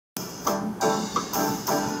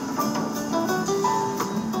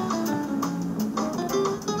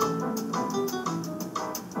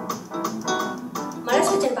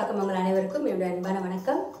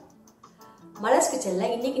மலர்ஸ் கிச்சன்ல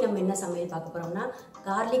இன்னைக்கு நம்ம என்ன சமையல் பார்க்க போறோம்னா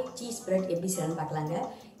garlic cheese bread எப்படி செய்யலாம்னு பார்க்கலாங்க.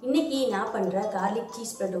 இன்னைக்கு நான் பண்ற garlic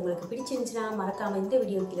cheese bread உங்களுக்கு பிடிச்சிருந்துச்சுனா மறக்காம இந்த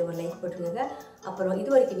வீடியோக்கு கீழ ஒரு லைக் போட்டுருங்க. அப்புறம்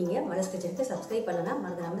இதுவரைக்கும் நீங்க மலர்ஸ் கிச்சனுக்கு சப்ஸ்கிரைப் பண்ணலனா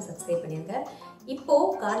மறக்காம சப்ஸ்கிரைப் பண்ணிருங்க. இப்போ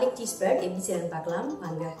garlic cheese bread எப்படி செய்யலாம்னு பார்க்கலாம்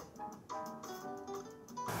வாங்க.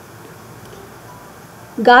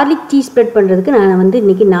 garlic cheese bread பண்றதுக்கு நான் வந்து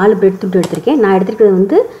இன்னைக்கு 4 bread துண்டு எடுத்துர்க்கேன். நான் எடுத்துக்கிறது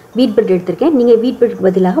வந்து wheat bread எடுத்துர்க்கேன். நீங்க wheat breadக்கு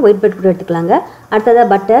பதிலாக white bread கூட எடுத்துக்கலாங்க. அடுத்ததா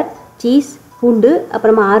பட்டர், சீஸ், பூண்டு,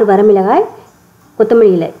 அப்புறமா 6 வரமிளகாய்,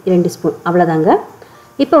 கொத்தமல்லி இலை 2 ஸ்பூன் அவ்வளவுதாங்க.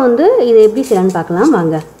 இப்போ வந்து இதை எப்படி செய்யலாம்னு பார்க்கலாம்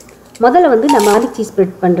வாங்க. முதல்ல வந்து நம்ம garlic cheese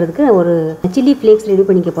bread பண்றதுக்கு ஒரு chilli flakes ரெடி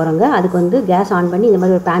பண்ணிக்க போறோங்க. அதுக்கு வந்து கேஸ் ஆன் பண்ணி இந்த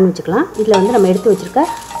மாதிரி ஒரு pan வச்சுக்கலாம். இதுல வந்து நம்ம எடுத்து வச்சிருக்க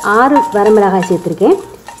 6 வரமிளகாய் சேர்த்திருக்கேன்.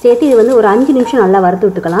 சேர்த்து இது வந்து ஒரு 5 நிமிஷம் நல்லா வறுத்து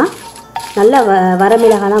விட்டுக்கலாம். நல்லா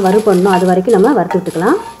வரமிளகாய்லாம் வறுபடணும், அது வரைக்கும் நம்ம வறுத்து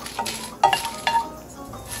விட்டுக்கலாம்.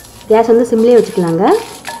 கேஸ் வந்து சிம்லேயே வச்சுக்கலாங்க.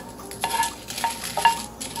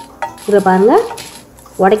 இப்போ பாருங்கள்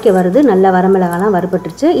உடைக்க வருது, நல்லா வரமிளகாலாம்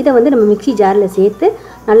வறுபட்டுருச்சு. இதை வந்து நம்ம மிக்ஸி ஜாரில் சேர்த்து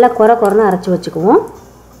நல்லா குறைன்னு அரைச்சி வச்சுக்குவோம்.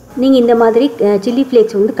 நீங்கள் இந்த மாதிரி சில்லி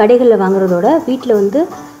ஃப்ளேக்ஸ் வந்து கடைகளில் வாங்குறதோட வீட்டில் வந்து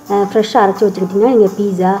ஃப்ரெஷ்ஷாக அரைச்சி வச்சுக்கிட்டிங்கன்னா நீங்கள்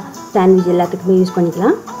பீஸா, சாண்ட்விச் எல்லாத்துக்குமே யூஸ்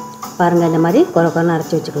பண்ணிக்கலாம். பாருங்கள் இந்த மாதிரி குறைன்னு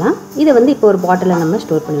அரைச்சி வச்சுக்கலாம். இதை வந்து இப்போ ஒரு பாட்டிலில் நம்ம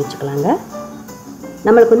ஸ்டோர் பண்ணி வச்சுக்கலாங்க.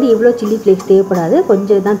 நம்மளுக்கு வந்து இவ்வளோ சில்லி ஃப்ளேக்ஸ் தேவைப்படாது,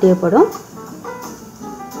 கொஞ்சம் தான் தேவைப்படும்.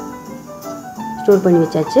 ஸ்டோர் பண்ணி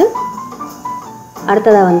வச்சாச்சு.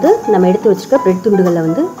 அடுத்ததாக வந்து நம்ம எடுத்து வச்சுருக்க பிரெட் துண்டுகளில்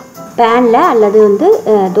வந்து பேனில் அல்லது வந்து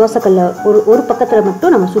தோசைக்கல்ல ஒரு பக்கத்தில்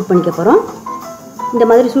மட்டும் நம்ம சூட் பண்ணிக்க போகிறோம். இந்த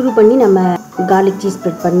மாதிரி சூடு பண்ணி நம்ம garlic cheese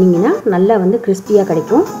bread பண்ணிங்கன்னா நல்லா வந்து கிறிஸ்பியாக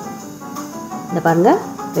கிடைக்கும். இந்த பாருங்கள்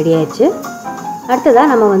ரெடி ஆயிடுச்சு. அடுத்ததாக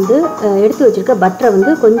நம்ம வந்து எடுத்து வச்சுருக்க பட்டரை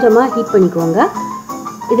வந்து கொஞ்சமாக ஹீட் பண்ணிக்குவோங்க.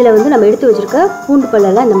 இதில் வந்து நம்ம எடுத்து வச்சுருக்க பூண்டு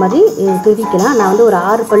பல்லெல்லாம் இந்த மாதிரி துருவிக்கலாம். நான் வந்து ஒரு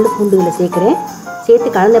 6 பல்லு பூண்டு இதில் சேர்க்குறேன். சேர்த்து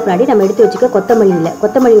கலந்த பின்னாடி நம்ம எடுத்து வச்சுக்க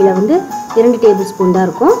கொத்தமல்லி இலை வந்து 2 டேபிள் ஸ்பூன் தான்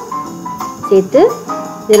இருக்கும். சேர்த்து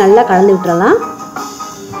இதை நல்லா கலந்து விட்டுறலாம்.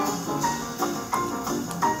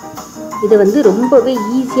 இது வந்து ரொம்பவே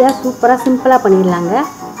ஈஸியாக சூப்பராக சிம்பிளாக பண்ணிடலாங்க.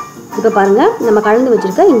 இப்போ பாருங்கள் நம்ம கலந்து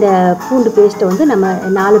வச்சுருக்க இந்த பூண்டு பேஸ்ட்டை வந்து நம்ம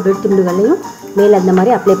 4 பிரெட் துண்டுகளையும் மேலே அந்த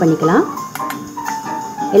மாதிரி அப்ளை பண்ணிக்கலாம்.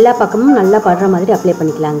 எல்லா பக்கமும் நல்லா படுற மாதிரி அப்ளை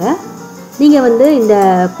பண்ணிக்கலாங்க. நீங்கள் வந்து இந்த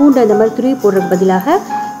பூண்டை இந்த மாதிரி துருவி போடுறதுக்கு பதிலாக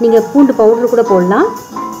நீங்கள் பூண்டு பவுடர் கூட போடலாம்.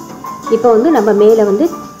 இப்போ வந்து நம்ம மேலே வந்து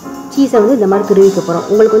சீஸை வந்து இந்த மாதிரி துருவிக்க போகிறோம்.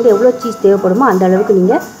 உங்களுக்கு வந்து எவ்வளோ சீஸ் தேவைப்படுமோ அந்த அளவுக்கு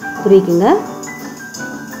நீங்கள் துருவிக்குங்க.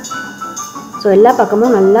 ஸோ எல்லா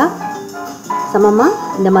பக்கமும் நல்லா சமமாக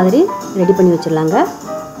இந்த மாதிரி ரெடி பண்ணி வச்சிடலாங்க.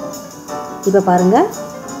 இப்போ பாருங்கள்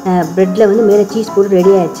ப்ரெட்டில் வந்து மேலே சீஸ் போட்டு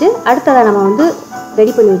ரெடி ஆகிடுச்சு. அடுத்ததாக நம்ம வந்து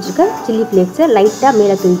ரெடி பண்ணி வச்சுருக்க சில்லி ஃப்ளேக்ஸை லைட்டாக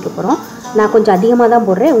மேலே துவிக்க போகிறோம். நான் கொஞ்சம் அதிகமாக தான்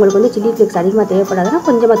போடுறேன். உங்களுக்கு வந்து சில்லி ஃப்ளேக்ஸ் அதிகமாக தேவைப்படாதுன்னா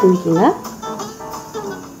கொஞ்சமாக துவிக்குங்க.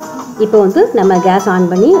 இப்போ வந்து நம்ம கேஸ் ஆன்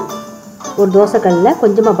பண்ணி ஒரு தோசைக்கல்லில்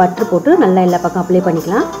கொஞ்சமாக பட்டர் போட்டு நல்லா எல்லா பக்கம் அப்ளை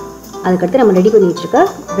பண்ணிக்கலாம். அதுக்கடுத்து நம்ம ரெடி பண்ணி வச்சுருக்க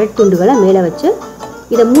பிரெட் துண்டுகளை மேலே வச்சு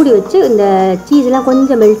இதை மூடி வச்சு இந்த சீஸ்லாம்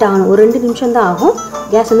கொஞ்சம் மெல்ட் ஆகணும். ஒரு 2 நிமிஷம் தான் ஆகும்.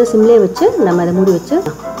 கேஸ் வந்து சிம்லேயே வச்சு நம்ம அதை மூடி வச்சு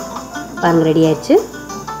பாருங்கள் ரெடி ஆயிடுச்சு.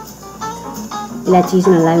 எல்லா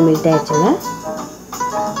சீஸும் நல்லாவே மெல்ட் ஆயிடுச்சுங்க.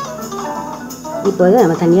 இப்போ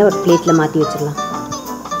நம்ம தனியாக ஒரு பிளேட்டில் மாற்றி வச்சிடலாம்.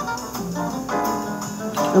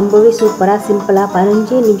 ரொம்பவே சூப்பராக சிம்பிளாக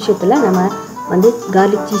 15 நிமிஷத்தில் நம்ம வந்து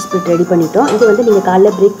garlic cheese bread ரெடி பண்ணிட்டோம். இது வந்து நீங்கள் காலைல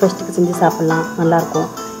பிரேக்ஃபாஸ்ட்டுக்கு செஞ்சு சாப்பிட்லாம், நல்லாயிருக்கும்.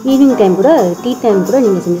 ஈவினிங் டைம் கூட டீ டைம் கூட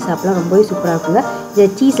நீங்கள் செஞ்சு சாப்பிட்லாம், ரொம்பவே சூப்பராக இருக்குங்க. இதை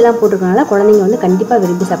சீஸ்லாம் போட்டிருக்கனால குழந்தைங்க வந்து கண்டிப்பாக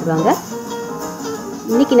விரும்பி சாப்பிடுவாங்க.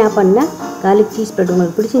 இன்றைக்கி நான் பண்ண garlic cheese bread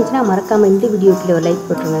உங்களுக்கு பிடிச்சிருந்துச்சுன்னா மறக்காமல் இந்த வீடியோக்கு ஒரு லைக்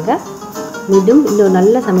போட்டுருங்க. மீண்டும் இன்னொரு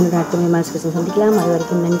நல்ல சமையலோட அடுத்த மலர்ஸ் கிச்சன் சந்திக்கலாம். அது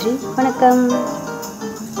வரைக்கும் நன்றி, வணக்கம்.